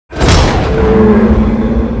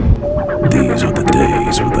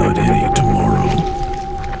days without any tomorrow.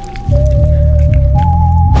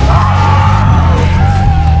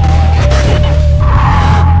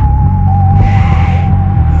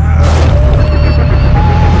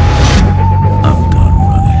 I'm done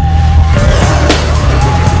running.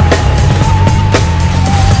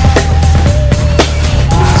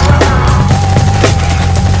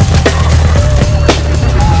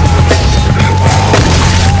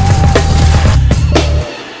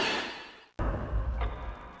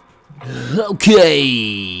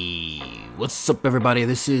 Okay, what's up everybody,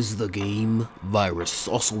 this is the Game Virus,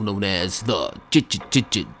 also known as the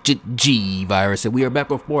G Virus, and we are back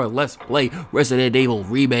with more Let's Play Resident Evil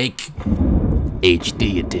Remake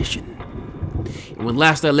HD Edition. And when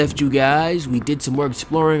last I left you guys, we did some more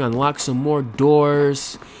exploring, unlocked some more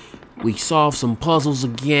doors, we solved some puzzles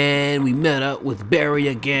again, we met up with Barry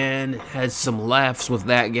again, had some laughs with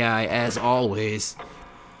that guy as always,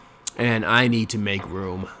 and I need to make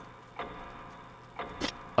room.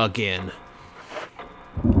 Again.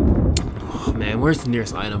 Oh man, where's the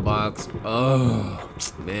nearest item box? Oh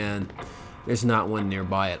man, there's not one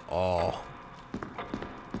nearby at all.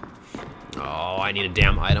 Oh, I need a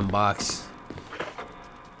damn item box.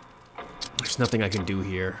 There's nothing I can do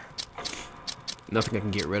here. Nothing I can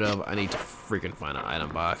get rid of. I need to freaking find an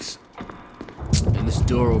item box. And this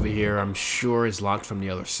door over here, I'm sure is locked from the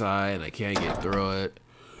other side, and I can't get through it.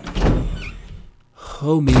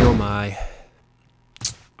 Oh me, oh my.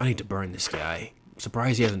 I need to burn this guy. I'm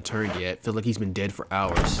surprised he hasn't turned yet. Feel like he's been dead for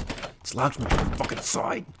hours. It's locked from the fucking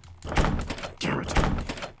side. Damn it.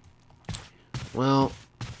 Well,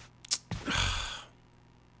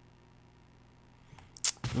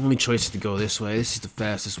 only choice is to go this way. This is the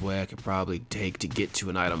fastest way I could probably take to get to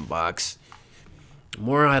an item box.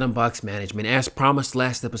 More item box management. As promised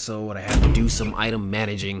last episode, I had to do some item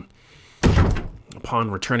managing. Upon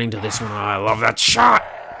returning to this one, oh, I love that shot!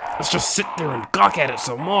 Let's just sit there and gawk at it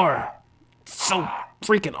some more. It's so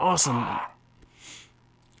freaking awesome.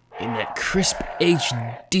 In that crisp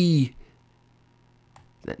HD,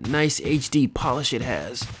 that nice HD polish it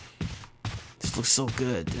has. This looks so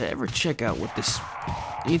good. Did I ever check out what this,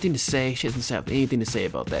 anything to say? She doesn't have anything to say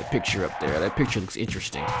about that picture up there. That picture looks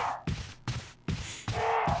interesting.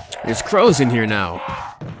 There's crows in here now.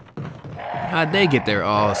 How'd they get there?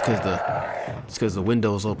 Oh, it's because the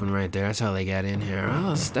window's open right there. That's how they got in here.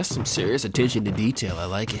 Oh, that's some serious attention to detail. I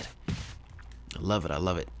like it. I love it. I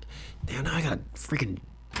love it. Damn, now I gotta freaking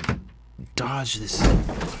dodge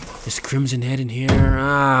this crimson head in here.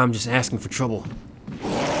 Ah, I'm just asking for trouble.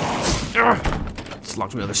 It's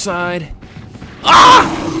locked on the other side.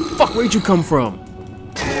 Ah! Fuck, where'd you come from?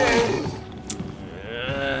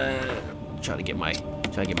 Try to get my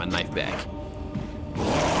knife back.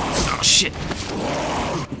 Oh shit!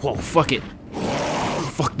 Whoa, fuck it.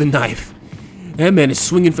 Fuck the knife. That man is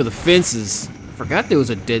swinging for the fences. I forgot there was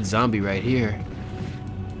a dead zombie right here.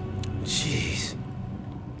 Jeez.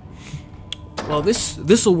 Well,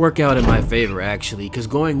 this will work out in my favor actually, because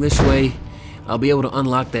going this way, I'll be able to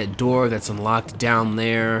unlock that door that's unlocked down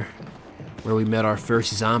there, where we met our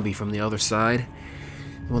first zombie from the other side.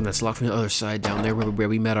 The one that's locked from the other side down there, where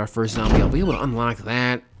we met our first zombie. I'll be able to unlock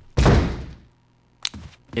that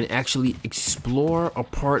and actually explore a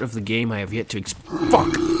part of the game I have yet to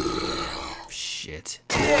fuck! Shit.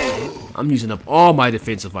 I'm using up all my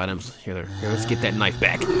defensive items. Here, let's get that knife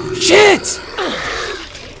back. Shit!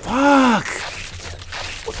 Fuck!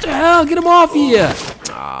 What the hell? Get him off here!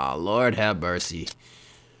 Ah, Lord have mercy.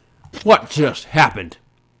 What just happened?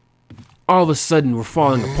 All of a sudden, we're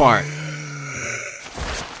falling apart.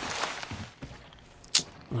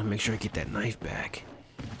 I want to make sure I get that knife back.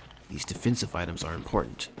 These defensive items are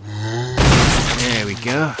important. There we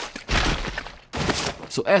go.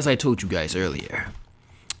 So as I told you guys earlier,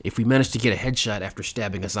 if we manage to get a headshot after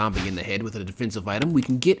stabbing a zombie in the head with a defensive item, we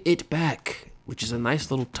can get it back, which is a nice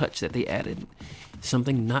little touch that they added.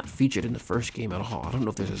 Something not featured in the first game at all. I don't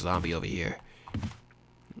know if there's a zombie over here.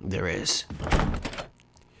 There is.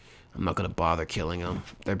 I'm not gonna bother killing them.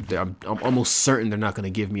 I'm almost certain they're not gonna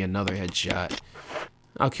give me another headshot.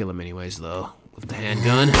 I'll kill him anyways, though. With the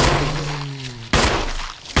handgun.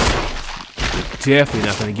 They're definitely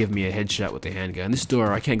not going to give me a headshot with the handgun. This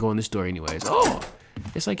door, I can't go in this door anyways. Oh!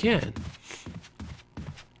 Yes, I can.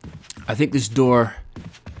 I think this door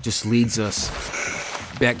just leads us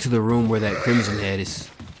back to the room where that crimson head is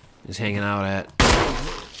hanging out at.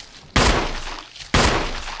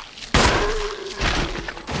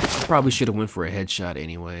 I probably should have went for a headshot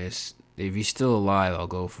anyways. If he's still alive, I'll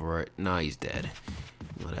go for it. Nah, he's dead.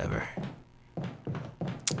 Whatever.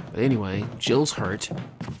 But anyway, Jill's hurt,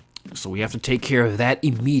 so we have to take care of that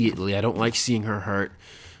immediately. I don't like seeing her hurt.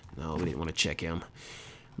 No, we didn't want to check him.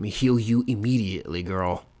 me heal you immediately,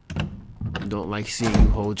 girl. Don't like seeing you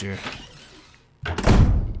hold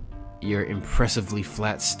your impressively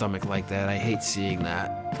flat stomach like that. I hate seeing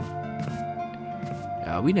that.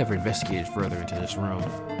 We never investigated further into this room.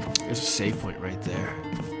 There's a save point right there.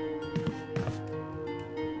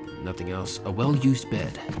 Nothing else. A well-used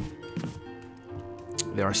bed.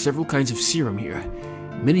 There are several kinds of serum here.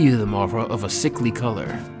 Many of them are of a sickly color.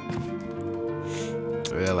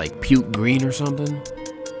 Like puke green or something.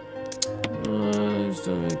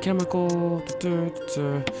 Chemical.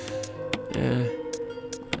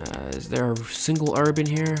 Is there a single herb in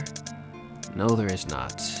here? No, there is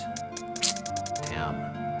not. Damn.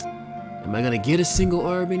 Am I gonna get a single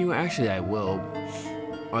herb anywhere? Actually, I will.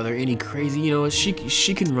 Are there any crazy? You know, she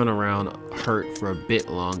can run around hurt for a bit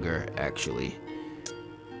longer. Actually,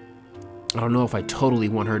 I don't know if I totally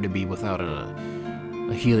want her to be without a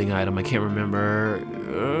healing item. I can't remember.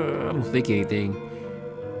 I don't think anything.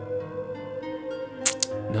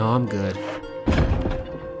 No, I'm good.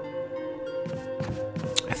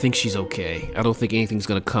 I think she's okay. I don't think anything's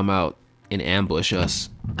gonna come out and ambush us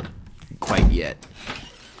quite yet.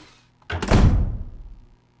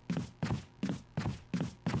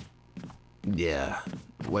 Yeah.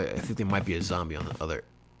 Wait, I think there might be a zombie on the other,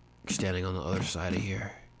 standing on the other side of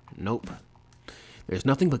here. Nope. There's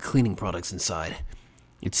nothing but cleaning products inside.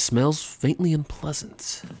 It smells faintly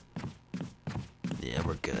unpleasant. Yeah,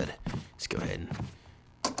 we're good. Let's go ahead and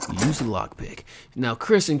use the lockpick. Now,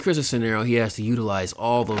 in Chris's scenario, he has to utilize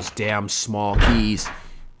all those damn small keys.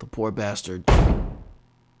 The poor bastard.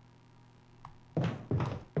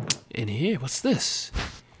 In here, what's this?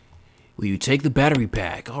 Will you take the battery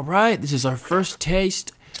pack? All right, this is our first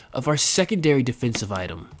taste of our secondary defensive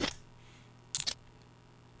item.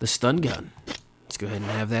 The stun gun. Let's go ahead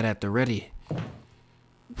and have that at the ready.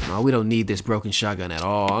 Oh, we don't need this broken shotgun at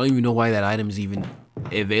all. I don't even know why that item's even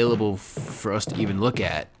available for us to even look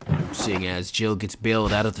at. Seeing as Jill gets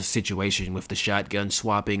bailed out of the situation with the shotgun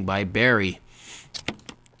swapping by Barry.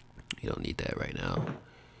 You don't need that right now.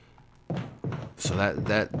 So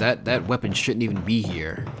that weapon shouldn't even be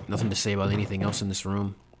here. Nothing to say about anything else in this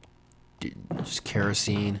room. Just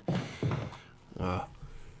kerosene.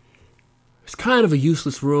 It's kind of a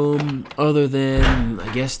useless room, other than,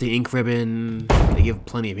 I guess, the ink ribbon. They give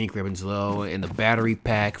plenty of ink ribbons, though, and the battery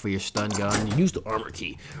pack for your stun gun. Use the armor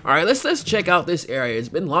key. All right, let's check out this area. It's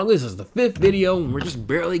been long. This is the 5th video, and we're just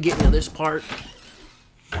barely getting to this part.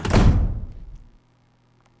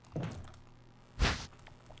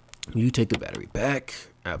 You take the battery back.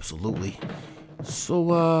 Absolutely.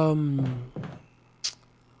 So, oh,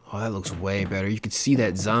 that looks way better. You can see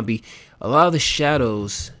that zombie. A lot of the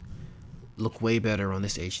shadows look way better on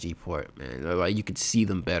this HD port, man. Like, you could see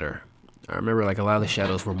them better. I remember, like, a lot of the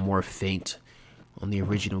shadows were more faint on the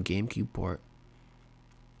original GameCube port.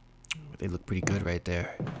 They look pretty good right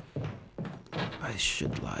there.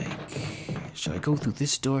 Should I go through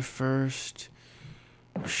this door first?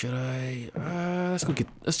 Or should I?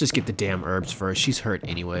 Let's just get the damn herbs first. She's hurt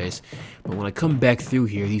anyways. But when I come back through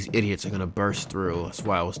here, these idiots are gonna burst through. That's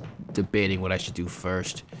why I was debating what I should do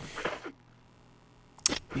first.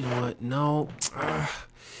 You know what? No.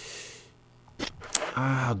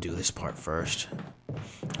 I'll do this part first.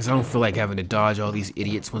 Because I don't feel like having to dodge all these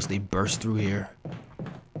idiots once they burst through here.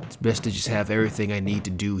 It's best to just have everything I need to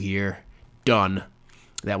do here done.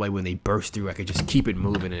 That way when they burst through, I can just keep it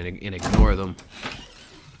moving and ignore them.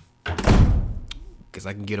 Because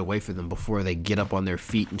I can get away from them before they get up on their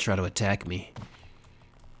feet and try to attack me.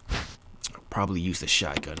 I'll probably use the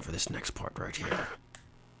shotgun for this next part right here.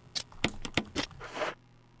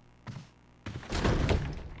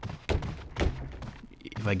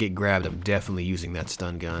 If I get grabbed, I'm definitely using that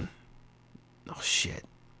stun gun. Oh, shit.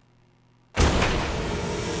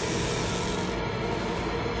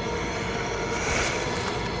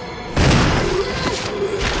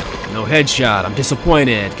 No headshot. I'm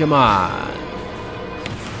disappointed. Come on.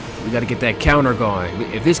 We gotta get that counter going.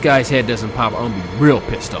 If this guy's head doesn't pop, I'm gonna be real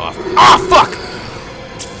pissed off. Ah, fuck!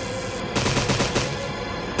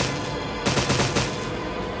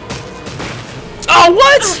 Oh,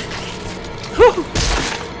 what?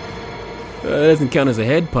 That doesn't count as a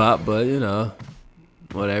head pop, but you know,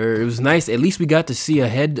 whatever. It was nice. At least we got to see a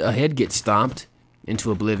head get stomped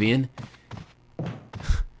into oblivion.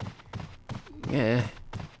 Yeah.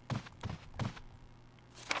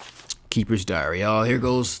 Keeper's Diary. Oh, here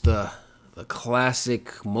goes the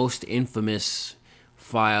classic, most infamous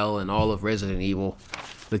file in all of Resident Evil.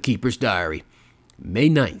 The Keeper's Diary. May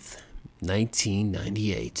 9th,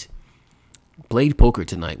 1998. Played poker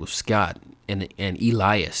tonight with Scott and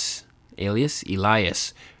Elias.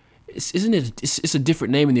 Elias? Isn't it? It's a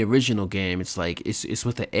different name in the original game. It's like it's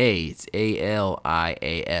with the A. It's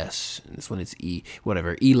Alias. And this one it's E.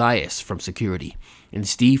 Whatever. Elias from security, and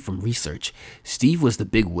Steve from research. Steve was the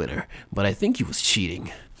big winner, but I think he was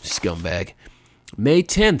cheating. Scumbag. May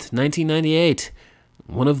 10th, 1998.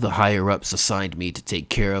 One of the higher-ups assigned me to take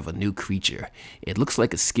care of a new creature. It looks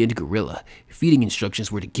like a skinned gorilla. Feeding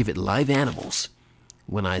instructions were to give it live animals.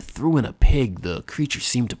 When I threw in a pig, the creature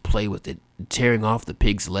seemed to play with it, tearing off the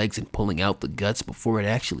pig's legs and pulling out the guts before it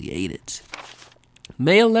actually ate it.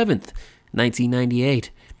 May 11th,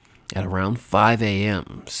 1998. At around 5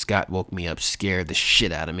 a.m., Scott woke me up, scared the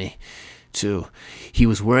shit out of me, too. He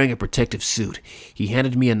was wearing a protective suit. He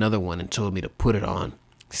handed me another one and told me to put it on.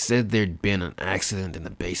 Said there'd been an accident in the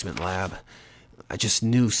basement lab. I just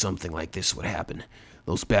knew something like this would happen.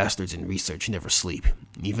 Those bastards in research never sleep,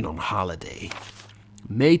 even on holiday.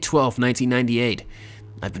 May 12th, 1998.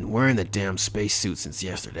 I've been wearing the damn spacesuit since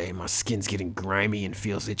yesterday. My skin's getting grimy and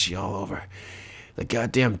feels itchy all over. The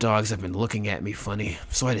goddamn dogs have been looking at me funny,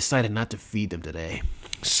 so I decided not to feed them today.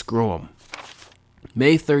 Screw them.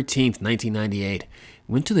 May 13th, 1998.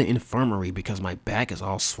 Went to the infirmary because my back is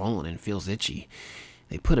all swollen and feels itchy.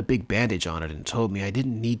 They put a big bandage on it and told me I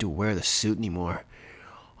didn't need to wear the suit anymore.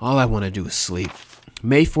 All I want to do is sleep.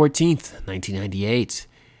 May 14th, 1998.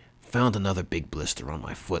 Found another big blister on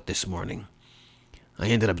my foot this morning. I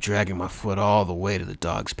ended up dragging my foot all the way to the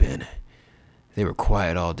dog's pen. They were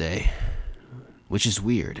quiet all day, which is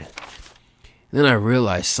weird. Then I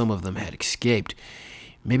realized some of them had escaped.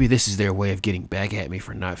 Maybe this is their way of getting back at me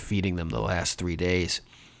for not feeding them the last 3 days.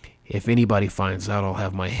 If anybody finds out, I'll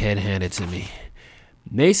have my head handed to me.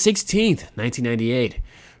 May 16th, 1998.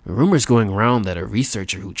 Rumors going around that a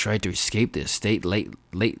researcher who tried to escape the estate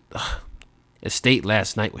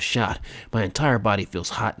last night was shot. My entire body feels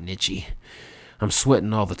hot and itchy. I'm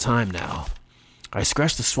sweating all the time now. I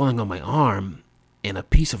scratched the swelling on my arm, and a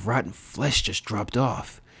piece of rotten flesh just dropped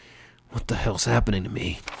off. What the hell's happening to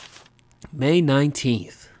me? May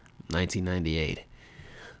 19th, 1998.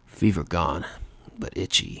 Fever gone, but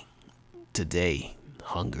itchy. Today,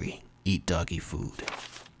 hungry. Eat doggy food.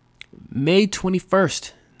 May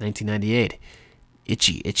 21st, 1998.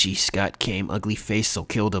 Itchy, Scott came. Ugly face, so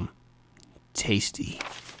killed him. Tasty.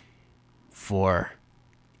 For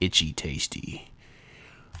itchy tasty.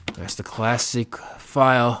 That's the classic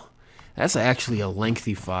file. That's actually a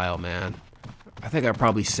lengthy file, man. I think I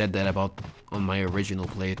probably said that about on my original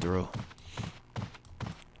playthrough.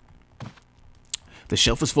 The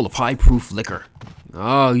shelf is full of high-proof liquor.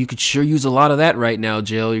 Oh, you could sure use a lot of that right now,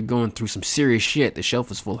 Jill. You're going through some serious shit. The shelf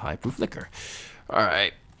is full of high-proof liquor. All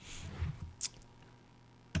right.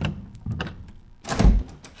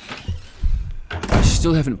 I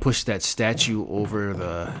still haven't pushed that statue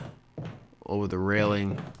over the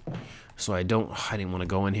railing, so I didn't want to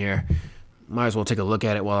go in here. Might as well take a look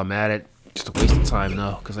at it while I'm at it. Just a waste of time,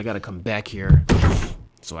 though, because I got to come back here.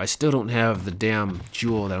 So I still don't have the damn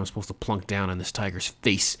jewel that I'm supposed to plunk down on this tiger's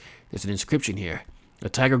face. There's an inscription here. A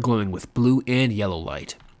tiger glowing with blue and yellow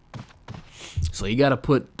light. So you gotta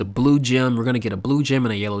put the blue gem. We're gonna get a blue gem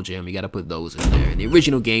and a yellow gem. You gotta put those in there. In the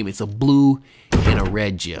original game, it's a blue and a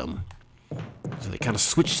red gem. So they kind of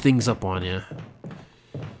switch things up on you.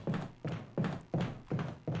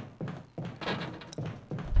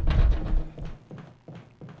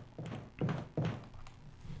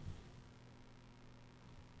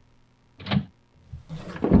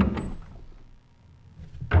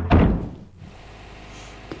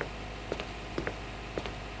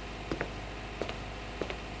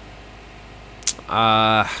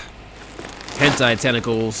 Hentai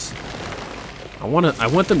tentacles. I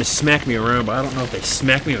want them to smack me around, but I don't know if they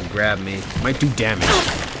smack me or grab me. Might do damage.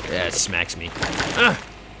 Yeah, it smacks me. Ah!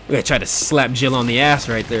 I tried to slap Jill on the ass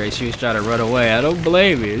right there as she was trying to run away. I don't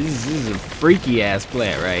blame you. This is a freaky ass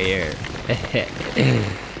plant right here.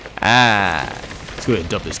 Let's go ahead and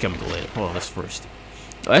dump this chemical in. Hold on, let's first.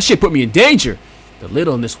 Oh, that shit put me in danger. The lid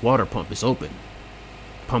on this water pump is open.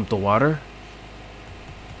 Pump the water.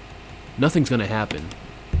 Nothing's gonna happen.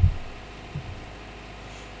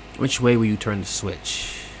 Which way will you turn the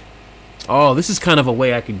switch? Oh, this is kind of a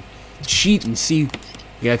way I can cheat and see.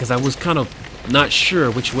 Yeah, because I was kind of not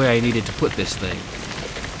sure which way I needed to put this thing.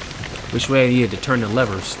 Which way I needed to turn the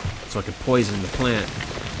levers so I could poison the plant.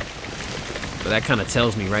 But that kind of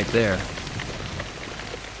tells me right there.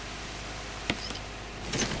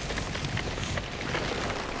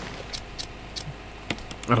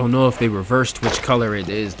 I don't know if they reversed which color it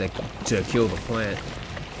is to kill the plant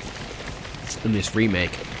in this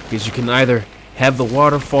remake. Because you can either have the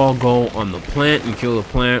waterfall go on the plant and kill the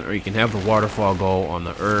plant, or you can have the waterfall go on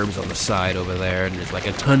the herbs on the side over there, and there's like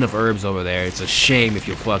a ton of herbs over there. It's a shame if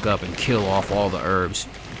you fuck up and kill off all the herbs.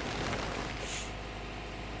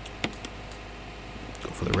 Go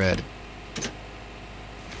for the red.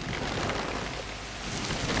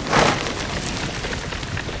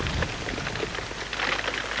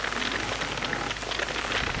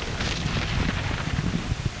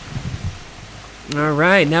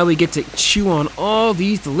 Alright, now we get to chew on all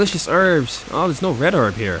these delicious herbs. Oh, there's no red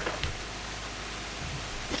herb here.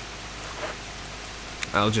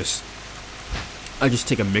 I'll just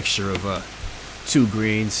take a mixture of 2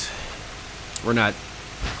 greens. We're not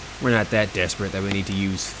that desperate that we need to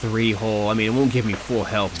use 3 whole. I mean, it won't give me full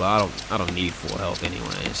health, but I don't need full health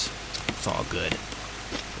anyways. It's all good.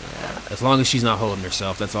 Yeah, as long as she's not holding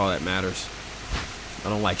herself, that's all that matters. I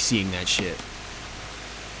don't like seeing that shit.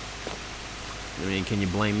 I mean, can you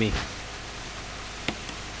blame me?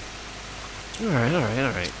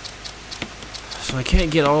 Alright. So I can't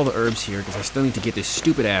get all the herbs here because I still need to get this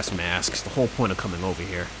stupid ass mask. It's the whole point of coming over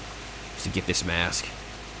here is to get this mask.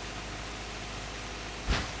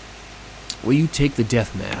 Will you take the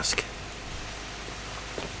death mask?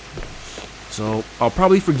 So I'll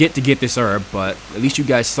probably forget to get this herb, but at least you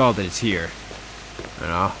guys saw that it's here. You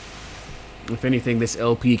know? If anything, this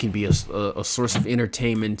LP can be a source of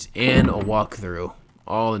entertainment and a walkthrough,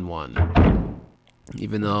 all in one.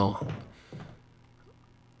 Even though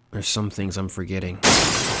there's some things I'm forgetting.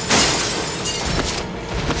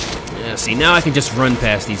 Yeah, see, now I can just run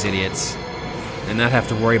past these idiots and not have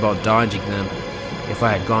to worry about dodging them if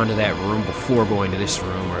I had gone to that room before going to this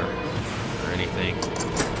room or anything.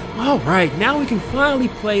 Alright, now we can finally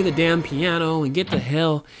play the damn piano and get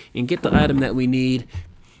the item that we need.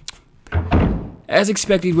 As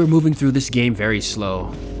expected, we're moving through this game very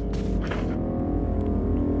slow.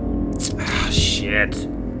 Ah, shit.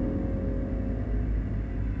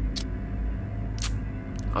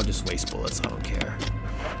 I'll just waste bullets, I don't care.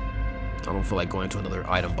 I don't feel like going to another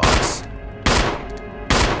item box.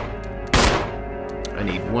 I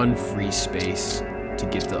need 1 free space to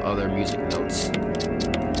get the other music notes.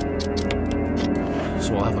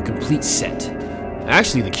 So I'll have a complete set.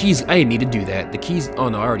 Actually, the keys, I didn't need to do that. The keys, oh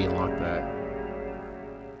no, I already unlocked that.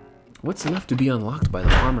 What's left to be unlocked by the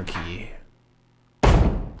armor key?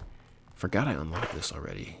 Forgot I unlocked this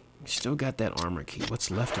already. Still got that armor key. What's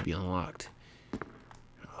left to be unlocked?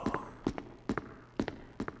 Oh.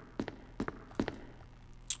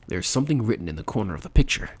 There's something written in the corner of the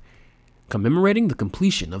picture, commemorating the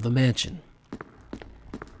completion of the mansion.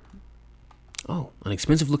 Oh, an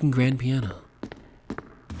expensive-looking grand piano.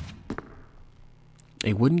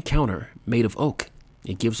 A wooden counter made of oak.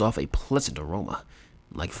 It gives off a pleasant aroma,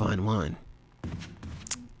 like fine wine.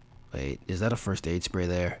 Wait, is that a first aid spray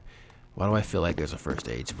there? Why do I feel like there's a first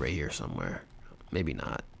aid spray here somewhere? Maybe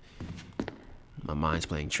not. My mind's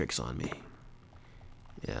playing tricks on me.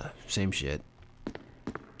 Yeah, same shit.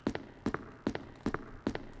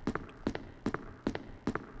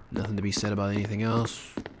 Nothing to be said about anything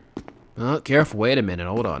else. Oh, careful, wait a minute,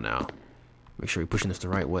 hold on now. Make sure you're pushing this the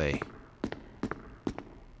right way.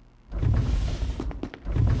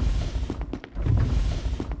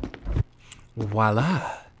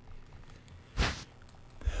 Voila.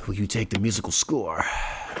 Will you take the musical score?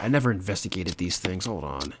 I never investigated these things. Hold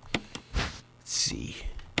on. Let's see.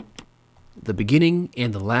 The beginning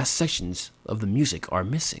and the last sections of the music are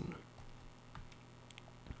missing.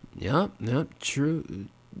 Yep, true.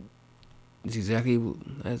 It's exactly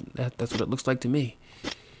that's what it looks like to me.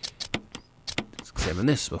 Let's examine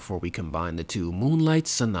this before we combine the two. Moonlight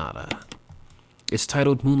Sonata. It's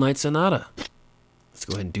titled Moonlight Sonata. Let's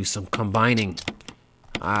go ahead and do some combining.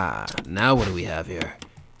 Ah, now what do we have here?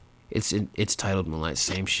 It's titled Moonlight,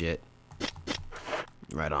 same shit.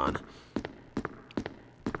 Right on.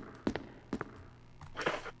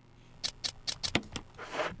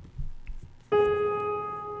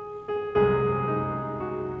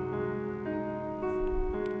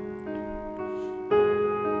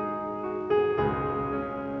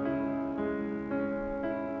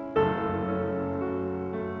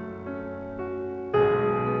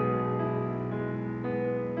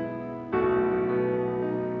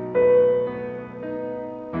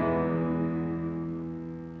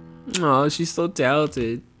 Oh, she's so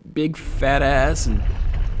talented. Big fat ass and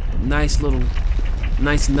nice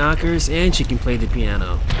knockers, and she can play the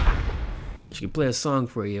piano. She can play a song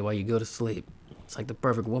for you while you go to sleep. It's like the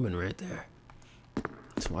perfect woman right there.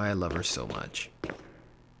 That's why I love her so much.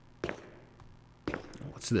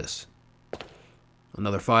 What's this?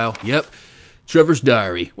 Another file? Yep. Trevor's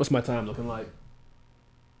diary. What's my time looking like?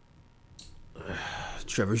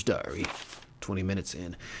 Trevor's diary. 20 minutes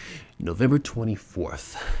in. November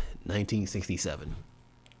 24th, 1967.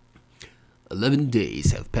 11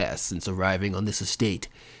 days have passed since arriving on this estate.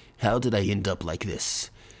 How did I end up like this?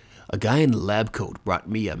 A guy in a lab coat brought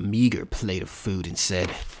me a meager plate of food and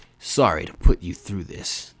said, "Sorry to put you through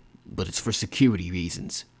this, but it's for security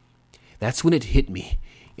reasons." That's when it hit me.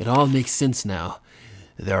 It all makes sense now.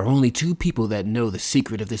 There are only two people that know the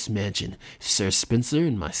secret of this mansion, Sir Spencer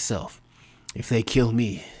and myself. If they kill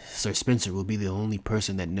me, Sir Spencer will be the only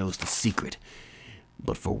person that knows the secret.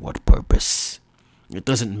 But for what purpose? It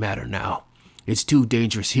doesn't matter now. It's too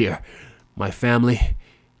dangerous here. My family,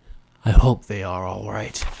 I hope they are all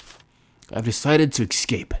right. I've decided to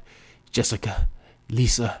escape. Jessica,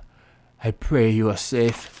 Lisa, I pray you are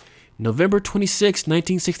safe. November 26,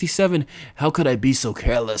 1967. How could I be so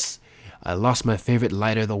careless? I lost my favorite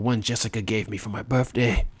lighter, the one Jessica gave me for my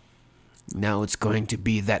birthday. Now it's going to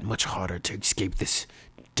be that much harder to escape this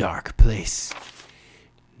dark place.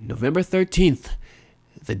 November 13th,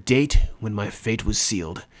 the date when my fate was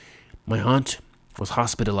sealed. My aunt was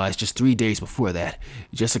hospitalized just 3 days before that.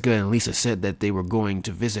 Jessica and Lisa said that they were going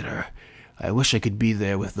to visit her. I wish I could be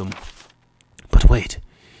there with them. But wait,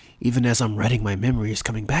 even as I'm writing, my memory is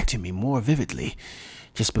coming back to me more vividly.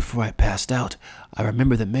 Just before I passed out, I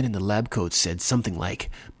remember the men in the lab coat said something like,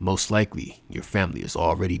 "Most likely, your family is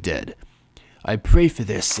already dead." I pray for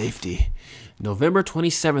their safety. November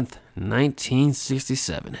 27th,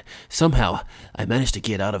 1967. Somehow, I managed to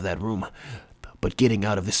get out of that room. But getting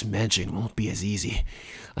out of this mansion won't be as easy.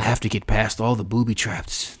 I have to get past all the booby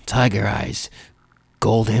traps, tiger eyes,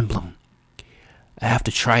 gold emblem. I have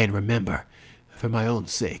to try and remember, for my own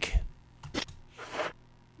sake.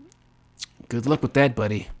 Good luck with that,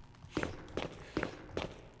 buddy.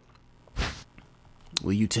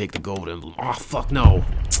 Will you take the gold emblem? Oh, fuck no.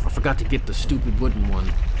 I forgot to get the stupid wooden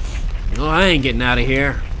one. No, I ain't getting out of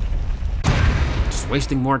here. Just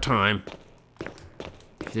wasting more time.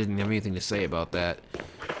 He didn't have anything to say about that.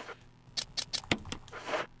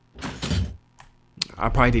 I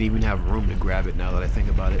probably didn't even have room to grab it now that I think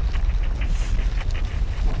about it.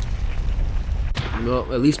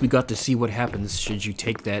 Well, at least we got to see what happens should you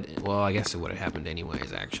take that. Well, I guess it would have happened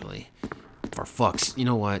anyways, actually. For fucks. You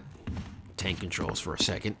know what? Tank controls for a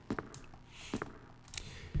second. It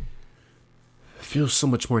feels so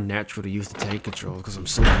much more natural to use the tank controls because I'm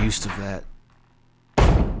so used to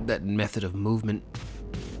that method of movement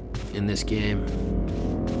in this game.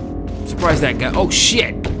 I'm surprised that guy. Oh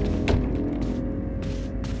shit!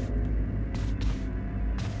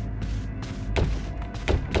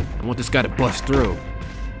 I want this guy to bust through.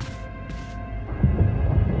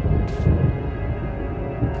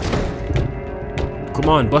 Come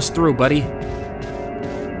on, bust through, buddy.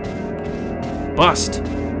 Bust!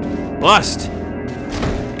 Bust!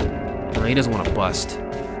 No, he doesn't want to bust.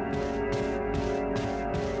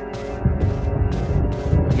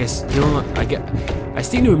 I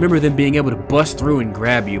seem to remember them being able to bust through and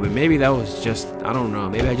grab you, but maybe that was just, I don't know,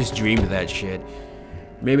 maybe I just dreamed of that shit.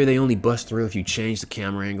 Maybe they only bust through if you change the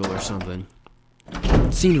camera angle or something. I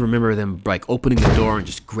seem to remember them like opening the door and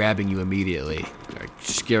just grabbing you immediately, like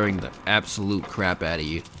scaring the absolute crap out of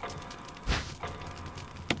you.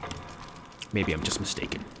 Maybe I'm just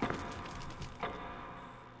mistaken.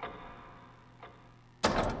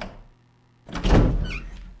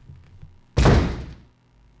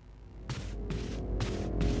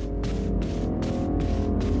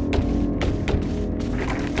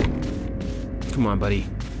 Come on, buddy.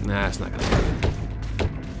 Nah, it's not gonna happen.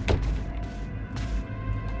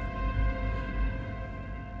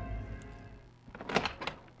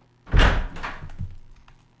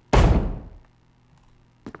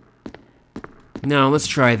 Now, let's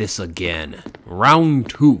try this again. Round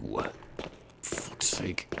 2. For fuck's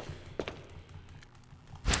sake.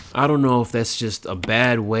 I don't know if that's just a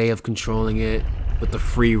bad way of controlling it with the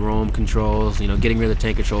free roam controls, you know, getting rid of the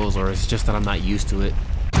tank controls, or it's just that I'm not used to it.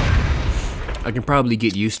 I can probably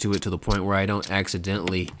get used to it to the point where I don't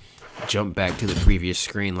accidentally jump back to the previous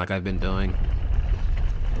screen like I've been doing.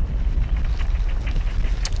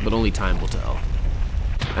 But only time will tell.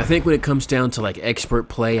 I think when it comes down to like expert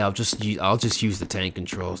play, I'll just use the tank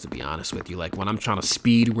controls, to be honest with you. Like when I'm trying to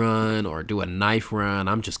speed run or do a knife run,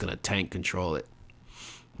 I'm just gonna tank control it.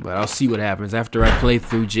 But I'll see what happens after I play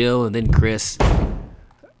through Jill and then Chris.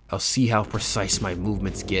 I'll see how precise my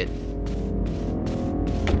movements get.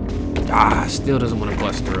 Ah, still doesn't want to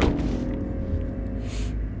bust through.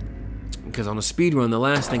 Because on a speed run, the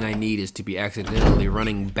last thing I need is to be accidentally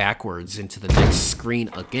running backwards into the next screen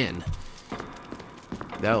again.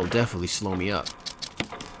 That'll definitely slow me up.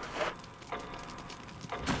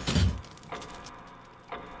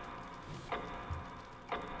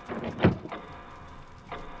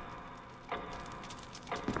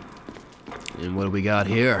 do we got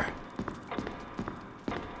here?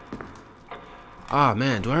 Ah,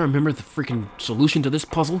 man, do I remember the freaking solution to this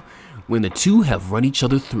puzzle? When the two have run each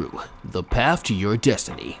other through, the path to your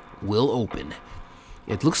destiny will open.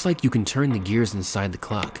 It looks like you can turn the gears inside the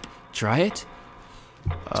clock. Try it?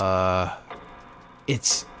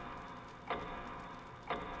 It's...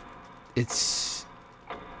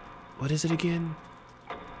 What is it again?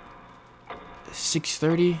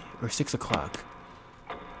 6:30 or 6 o'clock?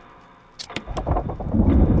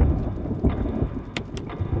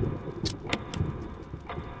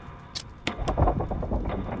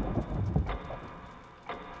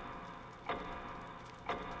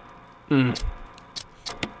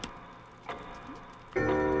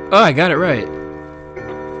 Oh, I got it right.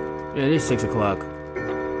 Yeah, it is 6 o'clock.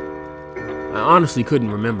 I honestly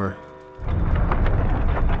couldn't remember.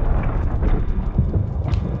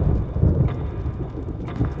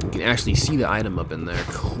 You can actually see the item up in there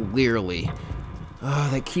clearly. Oh,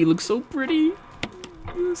 that key looks so pretty.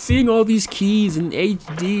 Seeing all these keys in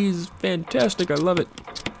HD is fantastic. I love it.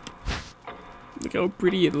 Look how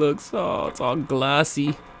pretty it looks. Oh, it's all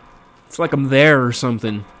glossy. It's like I'm there or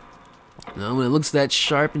something. No, when it looks that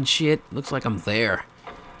sharp and shit, it looks like I'm there.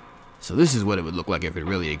 So this is what it would look like if it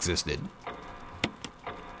really existed.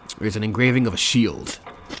 There's an engraving of a shield.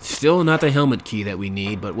 Still not the helmet key that we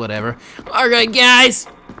need, but whatever. Alright, guys!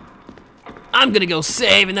 I'm gonna go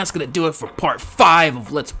save, and that's gonna do it for part 5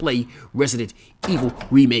 of Let's Play Resident Evil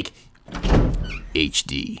Remake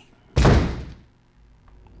HD.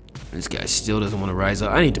 This guy still doesn't want to rise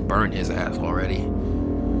up. I need to burn his ass already.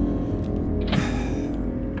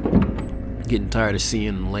 Getting tired of seeing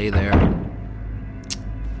him lay there.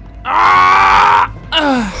 Ah!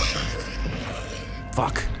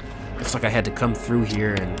 Fuck. Looks like I had to come through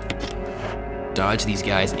here and dodge these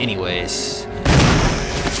guys anyways.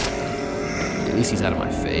 At least he's out of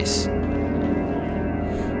my face.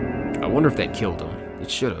 I wonder if that killed him.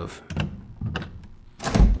 It should have.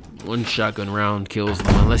 One shotgun round kills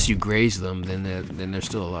them. Unless you graze them, then they're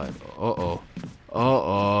still alive. Uh-oh.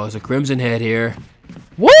 Uh-oh. There's a crimson head here.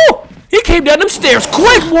 Woo! He came down them stairs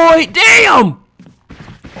quick, boy! Damn!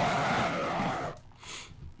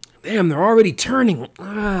 Damn, they're already turning.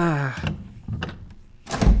 Ah.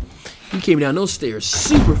 He came down those stairs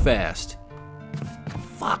super fast.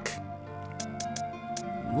 Fuck.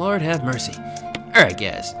 Lord have mercy. Alright,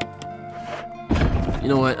 guys. You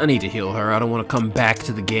know what? I need to heal her. I don't want to come back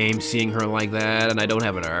to the game seeing her like that, and I don't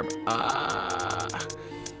have an herb. Ah.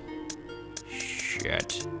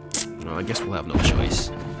 Shit. Well, I guess we'll have no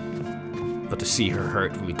choice but to see her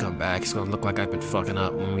hurt when we come back. It's gonna look like I've been fucking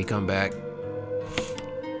up when we come back.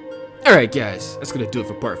 Alright, guys. That's gonna do it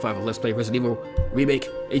for part 5 of Let's Play Resident Evil Remake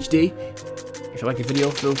HD. If you like the video,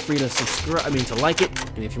 feel free to subscribe. To like it.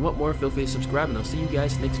 And if you want more, feel free to subscribe. And I'll see you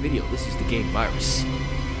guys next video. This is the Game Virus.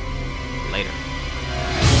 Later.